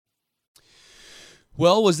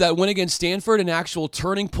Well, was that win against Stanford an actual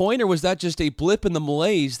turning point, or was that just a blip in the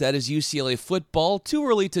malaise that is UCLA football? Too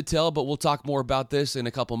early to tell, but we'll talk more about this in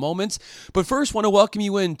a couple moments. But first, want to welcome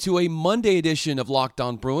you into a Monday edition of Locked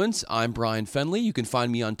On Bruins. I'm Brian Fenley. You can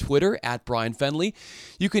find me on Twitter at Brian Fenley.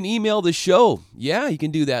 You can email the show. Yeah, you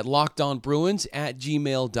can do that,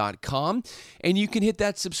 lockedonbruins@gmail.com. And you can hit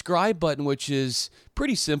that subscribe button, which is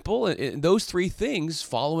pretty simple. And those three things,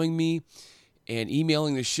 following me and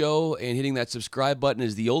emailing the show and hitting that subscribe button,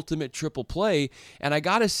 is the ultimate triple play. And I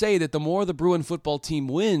got to say that the more the Bruin football team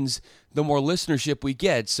wins, the more listenership we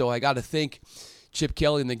get. So I got to thank Chip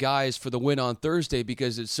Kelly and the guys for the win on Thursday,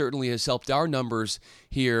 because it certainly has helped our numbers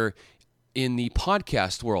here in the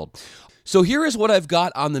podcast world. So here is what I've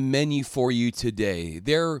got on the menu for you today.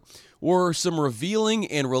 There were some revealing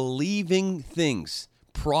and relieving things,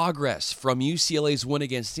 progress from UCLA's win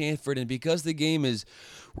against Stanford. And because the game is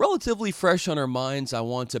relatively fresh on our minds, I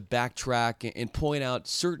want to backtrack and point out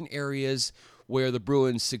certain areas where the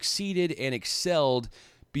Bruins succeeded and excelled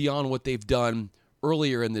beyond what they've done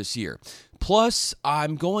earlier in this year. Plus,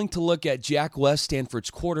 I'm going to look at Jack West, Stanford's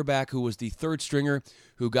quarterback, who was the third stringer,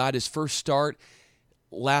 who got his first start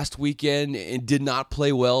last weekend and did not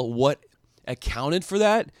play well. What accounted for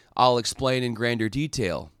that, I'll explain in grander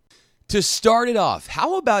detail. To start it off,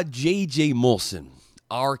 how about J.J. Molson,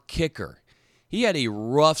 our kicker? He had a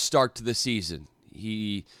rough start to the season.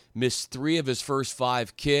 He missed 3 of his first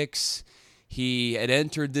 5 kicks. He had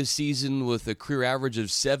entered this season with a career average of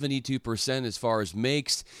 72% as far as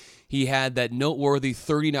makes. He had that noteworthy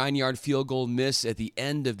 39-yard field goal miss at the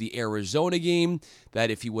end of the Arizona game that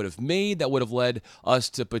if he would have made, that would have led us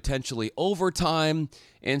to potentially overtime.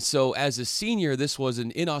 And so as a senior, this was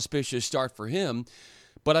an inauspicious start for him.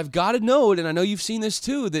 But I've got to note, and I know you've seen this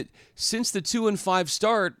too, that since the 2-5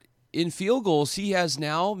 start in field goals, he has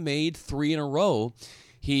now made 3 in a row.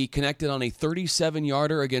 He connected on a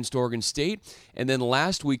 37-yarder against Oregon State, and then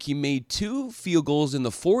last week he made 2 field goals in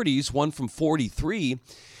the 40s, one from 43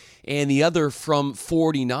 and the other from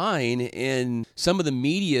 49, and some of the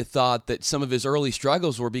media thought that some of his early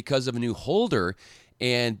struggles were because of a new holder,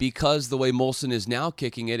 and because the way Molson is now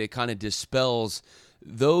kicking it, it kind of dispels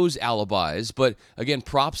those alibis. But again,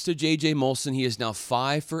 props to J.J. Molson. He is now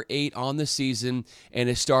 5 for 8 on the season and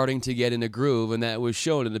is starting to get in a groove, and that was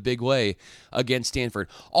shown in a big way against Stanford.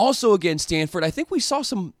 Also against Stanford, I think we saw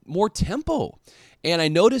some more tempo, and I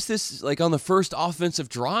noticed this like on the first offensive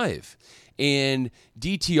drive, and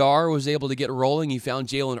DTR was able to get rolling. He found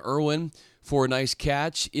Jalen Irwin for a nice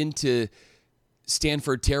catch into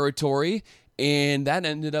Stanford territory, and that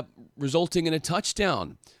ended up resulting in a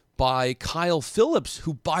touchdown by Kyle Phillips,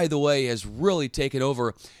 who, by the way, has really taken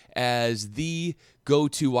over as the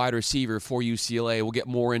go-to wide receiver for UCLA. We'll get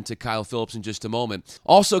more into Kyle Phillips in just a moment.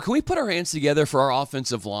 Also, can we put our hands together for our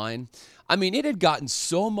offensive line? I mean, it had gotten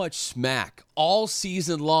so much smack all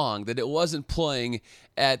season long that it wasn't playing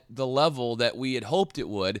at the level that we had hoped it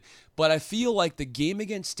would. But I feel like the game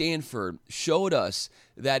against Stanford showed us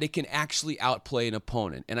that it can actually outplay an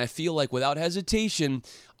opponent. And I feel like without hesitation,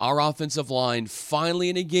 our offensive line finally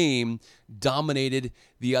in a game dominated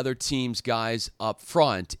the other team's guys up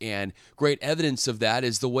front. And great evidence of that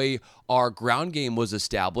is the way our ground game was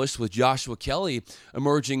established, with Joshua Kelly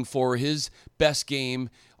emerging for his best game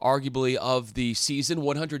arguably of the season,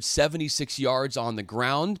 176 yards on the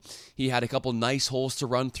ground. He had a couple nice holes to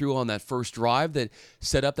run through on that first drive that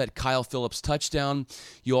set up that Kyle Phillips touchdown.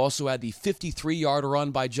 You also had the 53-yard run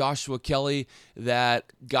by Joshua Kelly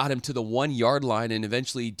that got him to the 1-yard line, and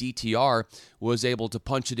eventually DTR was able to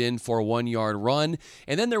punch it in for a 1-yard run.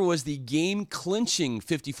 And then there was the game-clinching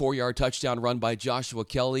 54-yard touchdown run by Joshua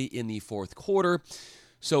Kelly in the fourth quarter.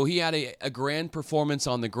 So he had a grand performance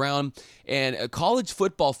on the ground. And a College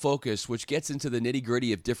Football Focus, which gets into the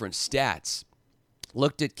nitty-gritty of different stats,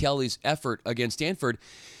 looked at Kelly's effort against Stanford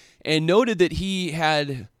and noted that he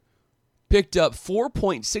had picked up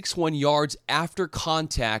 4.61 yards after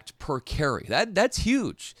contact per carry. That's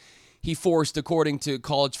huge. He forced, according to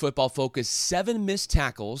College Football Focus, 7 missed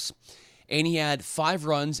tackles, and he had 5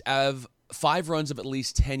 runs of at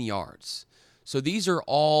least 10 yards. So these are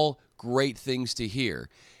all great things to hear.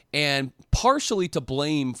 And partially to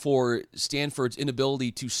blame for Stanford's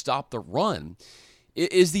inability to stop the run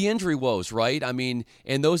is the injury woes, right? I mean,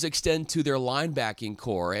 and those extend to their linebacking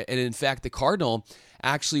core. And in fact, the Cardinal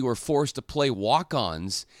actually were forced to play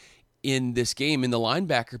walk-ons in this game in the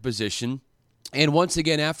linebacker position. And once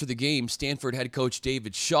again, after the game, Stanford head coach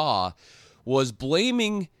David Shaw was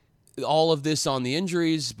blaming all of this on the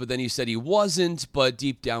injuries, but then he said he wasn't. But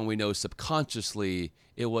deep down, we know subconsciously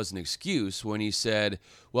it was an excuse when he said,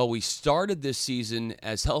 well, we started this season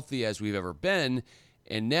as healthy as we've ever been,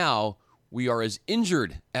 and now we are as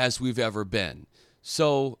injured as we've ever been.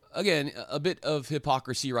 So, again, a bit of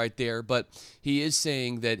hypocrisy right there, but he is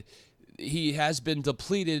saying that he has been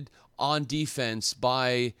depleted on defense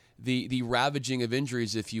by the ravaging of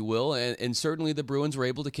injuries, if you will, and certainly the Bruins were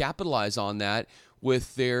able to capitalize on that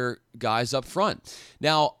with their guys up front.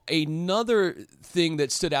 Now, another thing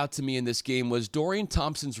that stood out to me in this game was Dorian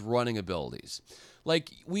Thompson's running abilities.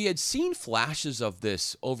 Like, we had seen flashes of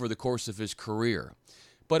this over the course of his career,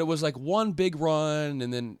 but it was like one big run,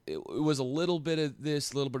 and then it was a little bit of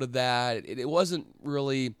this, a little bit of that. It wasn't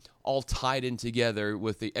really all tied in together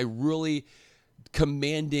with a really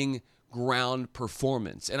commanding ground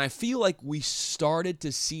performance. And I feel like we started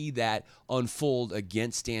to see that unfold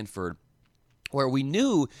against Stanford, where we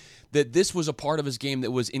knew that this was a part of his game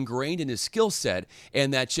that was ingrained in his skill set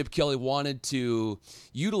and that Chip Kelly wanted to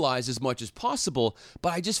utilize as much as possible.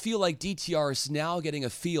 But I just feel like DTR is now getting a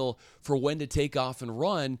feel for when to take off and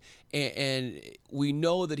run, and we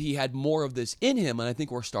know that he had more of this in him, and I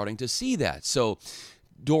think we're starting to see that. So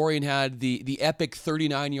Dorian had the epic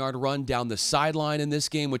 39-yard run down the sideline in this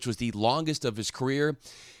game, which was the longest of his career.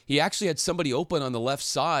 He actually had somebody open on the left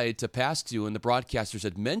side to pass to, and the broadcasters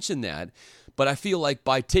had mentioned that. But I feel like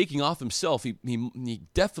by taking off himself, he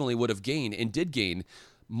definitely would have gained and did gain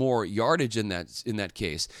more yardage in that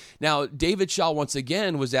case. Now, David Shaw once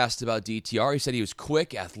again was asked about DTR. He said he was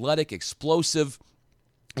quick, athletic, explosive,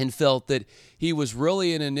 and felt that he was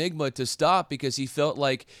really an enigma to stop because he felt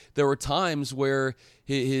like there were times where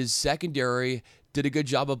his secondary did a good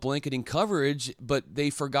job of blanketing coverage, but they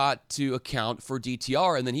forgot to account for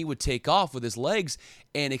DTR, and then he would take off with his legs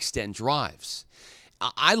and extend drives.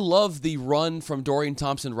 I love the run from Dorian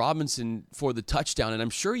Thompson-Robinson for the touchdown, and I'm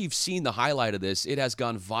sure you've seen the highlight of this. It has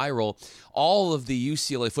gone viral. All of the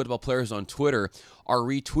UCLA football players on Twitter are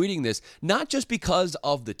retweeting this, not just because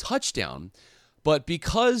of the touchdown, but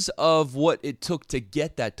because of what it took to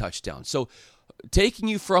get that touchdown. So taking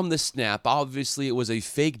you from the snap, obviously it was a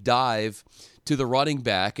fake dive to the running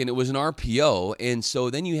back, and it was an RPO, and so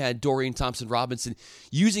then you had Dorian Thompson-Robinson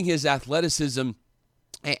using his athleticism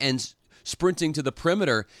and sprinting to the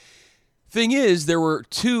perimeter. Thing is, there were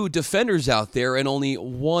two defenders out there and only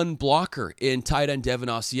one blocker in tight end Devin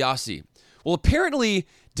Asiasi. Well, apparently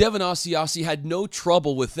Devin Asiasi had no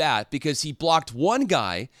trouble with that because he blocked one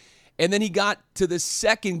guy, and then he got to the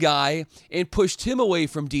second guy and pushed him away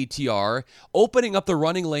from DTR, opening up the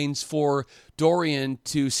running lanes for Dorian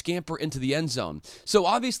to scamper into the end zone. So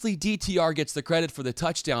obviously DTR gets the credit for the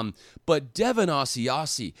touchdown, but Devin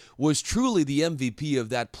Asiasi was truly the MVP of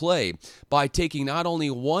that play by taking not only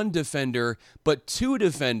one defender, but two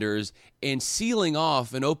defenders and sealing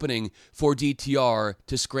off an opening for DTR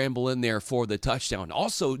to scramble in there for the touchdown.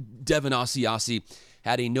 Also, Devin Asiasi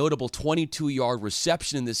had a notable 22-yard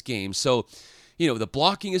reception in this game. So, the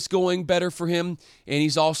blocking is going better for him, and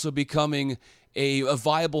he's also becoming a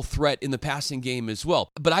viable threat in the passing game as well.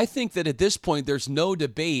 But I think that at this point, there's no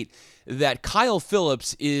debate that Kyle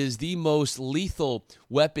Phillips is the most lethal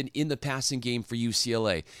weapon in the passing game for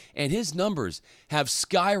UCLA. And his numbers have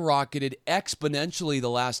skyrocketed exponentially the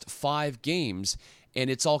last 5 games, and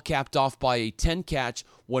it's all capped off by a 10-catch,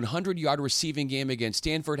 100-yard receiving game against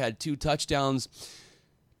Stanford, had 2 touchdowns.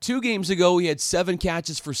 2 games ago, he had 7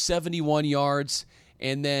 catches for 71 yards.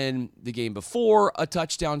 And then the game before, a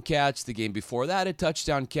touchdown catch. The game before that, a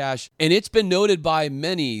touchdown catch. And it's been noted by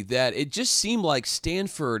many that it just seemed like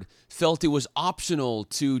Stanford felt it was optional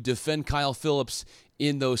to defend Kyle Phillips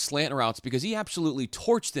in those slant routes because he absolutely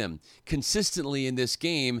torched them consistently in this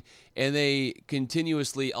game, and they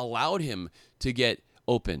continuously allowed him to get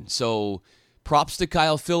open. So props to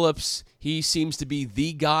Kyle Phillips. He seems to be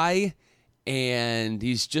the guy, and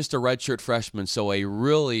he's just a redshirt freshman, so a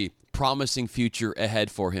really promising future ahead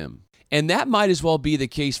for him. And that might as well be the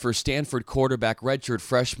case for Stanford quarterback redshirt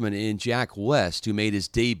freshman in Jack West, who made his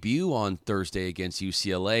debut on Thursday against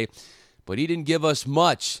UCLA, but he didn't give us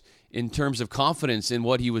much in terms of confidence in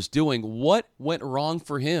what he was doing. What went wrong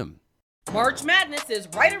for him? March Madness is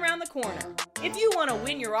right around the corner. If you want to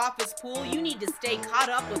win your office pool, you need to stay caught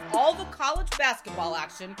up with all the college basketball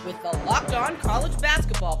action with the Locked On College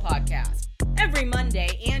Basketball Podcast. Every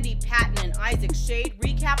Monday, Andy Patton and Isaac Shade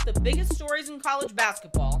recap the biggest stories in college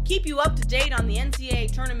basketball, keep you up to date on the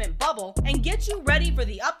NCAA tournament bubble, and get you ready for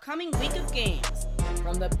the upcoming week of games.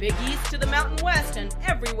 From the Big East to the Mountain West and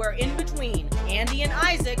everywhere in between, Andy and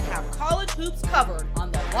Isaac have college hoops covered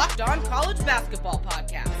on the Locked On College Basketball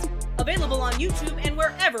Podcast. Available on YouTube and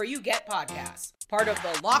wherever you get podcasts. Part of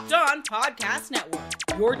the Locked On Podcast Network.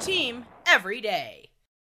 Your team every day.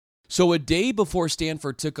 So a day before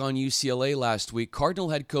Stanford took on UCLA last week,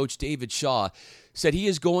 Cardinal head coach David Shaw said he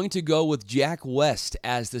is going to go with Jack West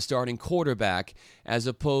as the starting quarterback as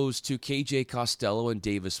opposed to KJ Costello and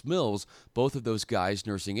Davis Mills, both of those guys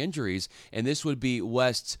nursing injuries. And this would be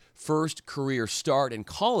West's first career start in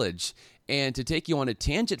college. And to take you on a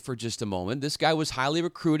tangent for just a moment, this guy was highly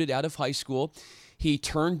recruited out of high school. He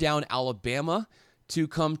turned down Alabama to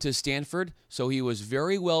come to Stanford, so he was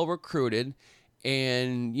very well recruited.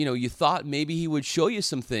 And, you thought maybe he would show you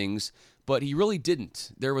some things, but he really didn't.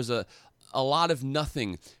 There was a lot of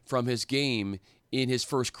nothing from his game in his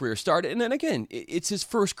first career start. And then again, it's his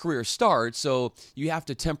first career start, so you have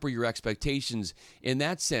to temper your expectations in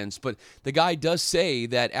that sense. But the guy does say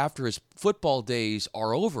that after his football days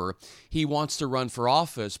are over, he wants to run for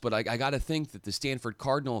office. But I got to think that the Stanford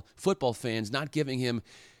Cardinal football fans not giving him,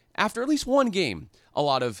 after at least one game, a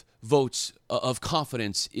lot of votes of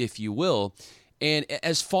confidence, if you will. And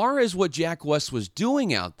as far as what Jack West was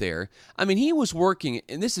doing out there, he was working,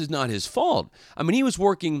 and this is not his fault. He was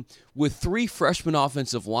working with 3 freshman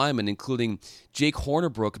offensive linemen, including Jake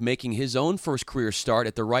Hornibrook, making his own first career start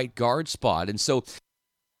at the right guard spot. And so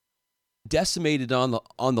decimated on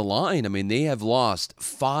the line. They have lost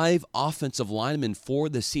 5 offensive linemen for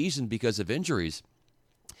the season because of injuries.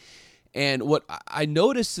 And what I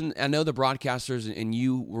noticed, and I know the broadcasters and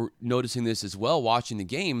you were noticing this as well watching the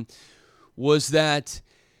game, was that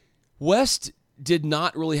West did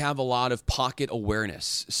not really have a lot of pocket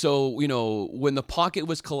awareness. So, when the pocket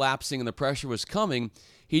was collapsing and the pressure was coming,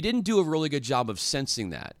 he didn't do a really good job of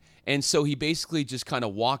sensing that. And so he basically just kind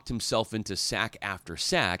of walked himself into sack after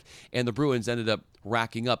sack, and the Bruins ended up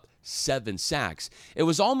racking up 7 sacks. It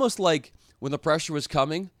was almost like when the pressure was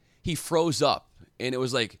coming, he froze up, and it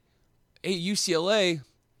was like, hey, UCLA,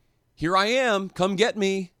 here I am, come get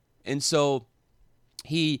me. And so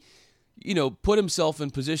he put himself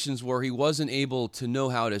in positions where he wasn't able to know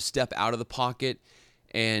how to step out of the pocket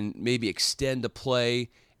and maybe extend a play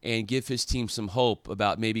and give his team some hope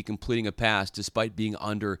about maybe completing a pass despite being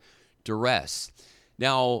under duress.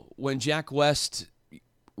 Now, when Jack West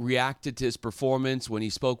reacted to his performance, when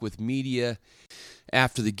he spoke with media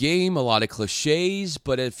after the game, a lot of cliches,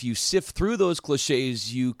 but if you sift through those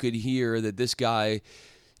cliches, you could hear that this guy,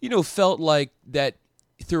 felt like that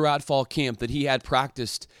throughout fall camp that he had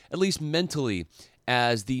practiced, at least mentally,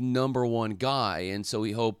 as the number one guy. And so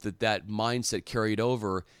he hoped that mindset carried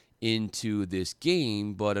over into this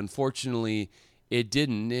game. But unfortunately, it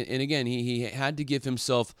didn't. And again, he had to give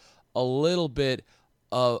himself a little bit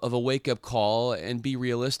of a wake-up call and be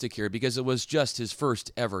realistic here because it was just his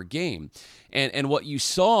first ever game. And what you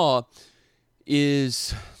saw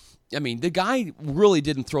is, the guy really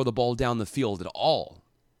didn't throw the ball down the field at all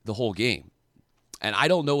the whole game. And I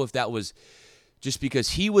don't know if that was just because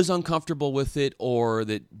he was uncomfortable with it or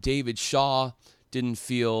that David Shaw didn't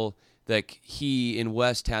feel like he and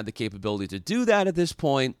West had the capability to do that at this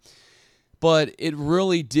point. But it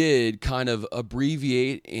really did kind of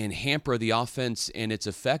abbreviate and hamper the offense and its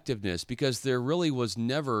effectiveness because there really was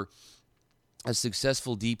never a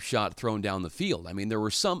successful deep shot thrown down the field. There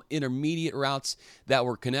were some intermediate routes that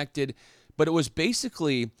were connected, but it was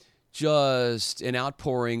basically just an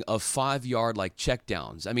outpouring of 5-yard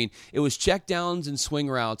checkdowns. It was checkdowns and swing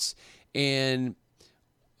routes, and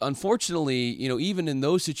unfortunately, even in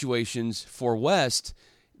those situations for West,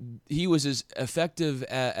 he was as effective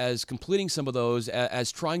as completing some of those as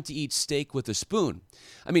trying to eat steak with a spoon.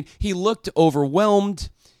 He looked overwhelmed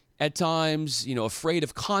at times, afraid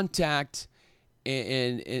of contact,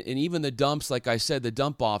 and even the dumps, like I said, the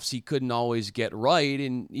dump offs, he couldn't always get right,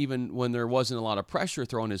 and even when there wasn't a lot of pressure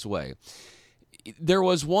thrown his way. There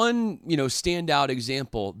was one, standout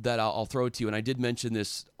example that I'll throw to you, and I did mention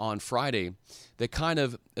this on Friday, that kind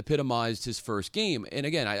of epitomized his first game. And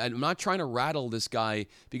again, I'm not trying to rattle this guy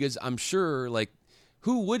because I'm sure,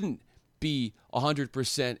 who wouldn't be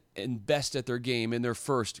 100% and best at their game in their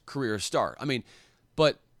first career start?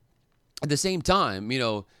 But at the same time,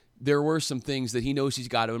 there were some things that he knows he's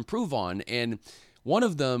got to improve on. And one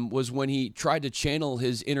of them was when he tried to channel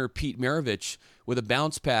his inner Pete Maravich with a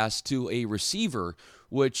bounce pass to a receiver,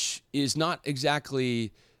 which is not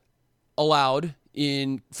exactly allowed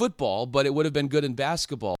in football, but it would have been good in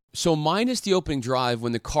basketball. So minus the opening drive,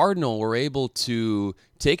 when the Cardinal were able to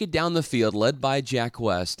take it down the field, led by Jack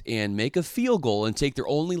West, and make a field goal and take their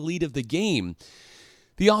only lead of the game,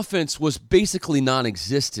 the offense was basically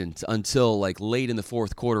non-existent until late in the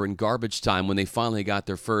fourth quarter in garbage time when they finally got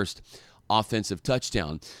their first offensive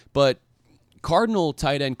touchdown. But Cardinal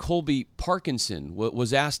tight end Colby Parkinson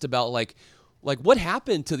was asked about what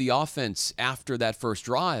happened to the offense after that first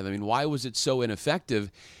drive. Why was it so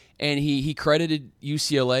ineffective? And he credited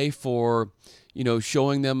UCLA for,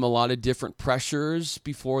 showing them a lot of different pressures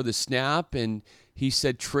before the snap, and he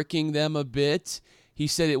said tricking them a bit. He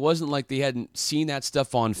said it wasn't like they hadn't seen that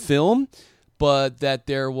stuff on film, but that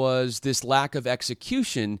there was this lack of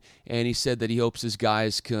execution, and he said that he hopes his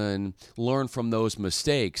guys can learn from those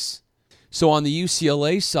mistakes. So on the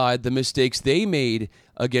UCLA side, the mistakes they made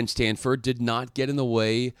against Stanford did not get in the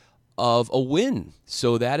way of a win.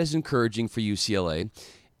 So that is encouraging for UCLA.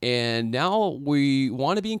 And now we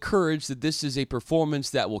want to be encouraged that this is a performance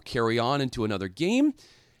that will carry on into another game.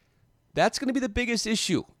 That's going to be the biggest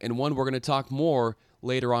issue, and one we're going to talk more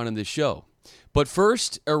later on in the show. But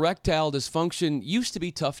first, erectile dysfunction used to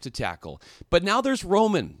be tough to tackle, but now there's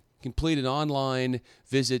Roman. Complete an online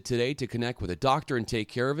visit today to connect with a doctor and take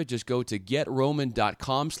care of it. Just go to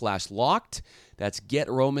getroman.com/locked. That's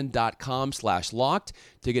getroman.com/locked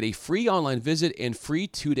to get a free online visit and free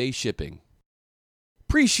 2-day shipping.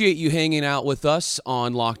 Appreciate you hanging out with us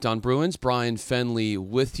on Locked On Bruins. Brian Fenley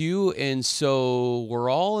with you. And so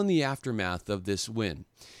we're all in the aftermath of this win.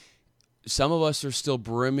 Some of us are still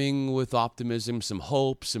brimming with optimism, some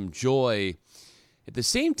hope, some joy. At the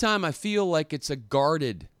same time, I feel like it's a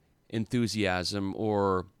guarded enthusiasm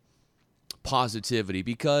or positivity,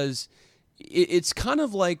 because it's kind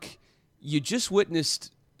of like you just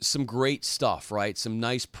witnessed some great stuff, right? Some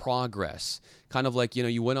nice progress. Kind of like,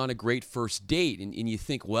 you went on a great first date and you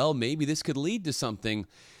think, well, maybe this could lead to something.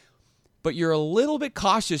 But you're a little bit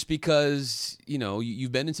cautious because,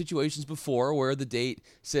 you've been in situations before where the date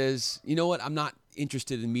says, you know what, I'm not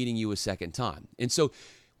interested in meeting you a second time. And so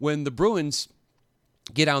when the Bruins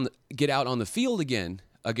get out on the field again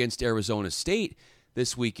against Arizona State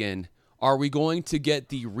this weekend, are we going to get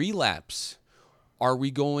the relapse? Are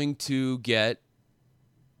we going to get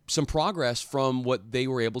some progress from what they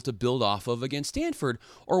were able to build off of against Stanford?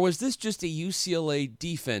 Or was this just a UCLA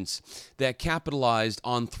defense that capitalized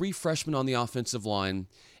on 3 freshmen on the offensive line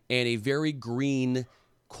and a very green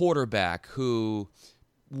quarterback who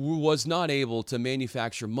was not able to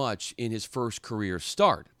manufacture much in his first career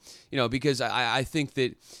start? Because I think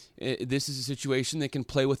that this is a situation that can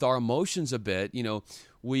play with our emotions a bit.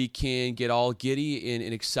 We can get all giddy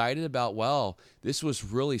and excited about, well, this was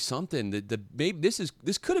really something.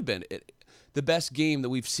 This could have been the best game that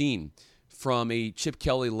we've seen from a Chip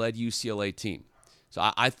Kelly-led UCLA team.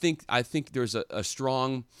 So I think there's a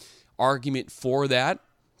strong argument for that.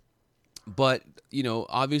 But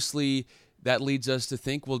obviously that leads us to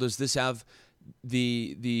think, well, does this have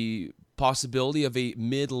the possibility of a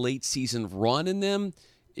mid-late season run in them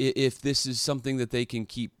if this is something that they can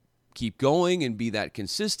keep going and be that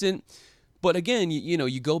consistent? But again,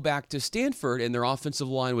 you go back to Stanford and their offensive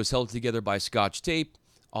line was held together by Scotch tape,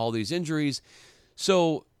 all these injuries.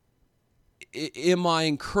 So am I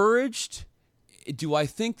encouraged? Do I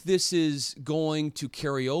think this is going to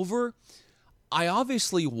carry over? I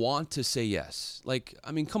obviously want to say yes.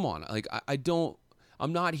 Come on.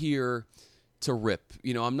 I'm not here to rip.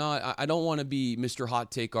 I don't want to be Mr.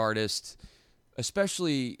 Hot Take Artist,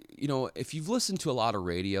 especially, if you've listened to a lot of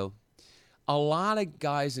radio. A lot of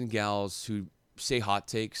guys and gals who say hot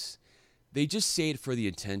takes, they just say it for the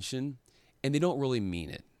attention and they don't really mean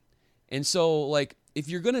it. And so, if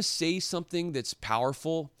you're going to say something that's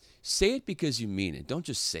powerful, say it because you mean it. Don't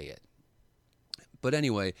just say it. But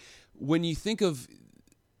anyway, when you think of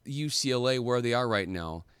UCLA, where they are right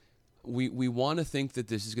now, we want to think that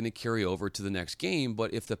this is going to carry over to the next game.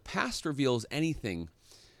 But if the past reveals anything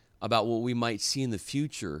about what we might see in the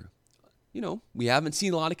future, we haven't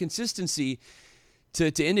seen a lot of consistency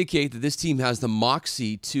to indicate that this team has the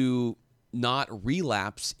moxie to not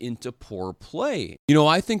relapse into poor play.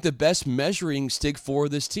 I think the best measuring stick for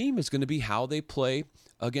this team is going to be how they play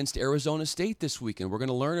against Arizona State this weekend. We're going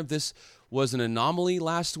to learn if this was an anomaly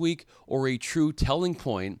last week or a true telling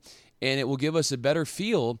point, and it will give us a better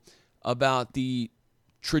feel about the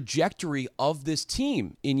trajectory of this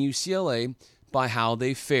team in UCLA by how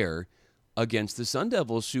they fare against the Sun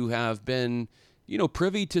Devils, who have been,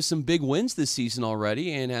 privy to some big wins this season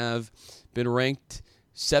already and have been ranked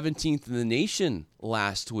 17th in the nation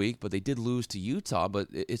last week, but they did lose to Utah, but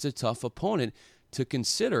it's a tough opponent to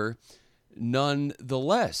consider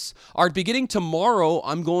nonetheless. All right, beginning tomorrow,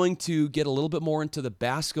 I'm going to get a little bit more into the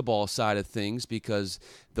basketball side of things because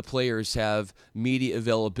the players have media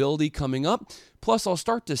availability coming up. Plus, I'll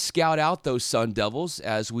start to scout out those Sun Devils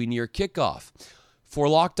as we near kickoff. For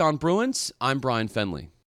Locked On Bruins, I'm Brian Fenley.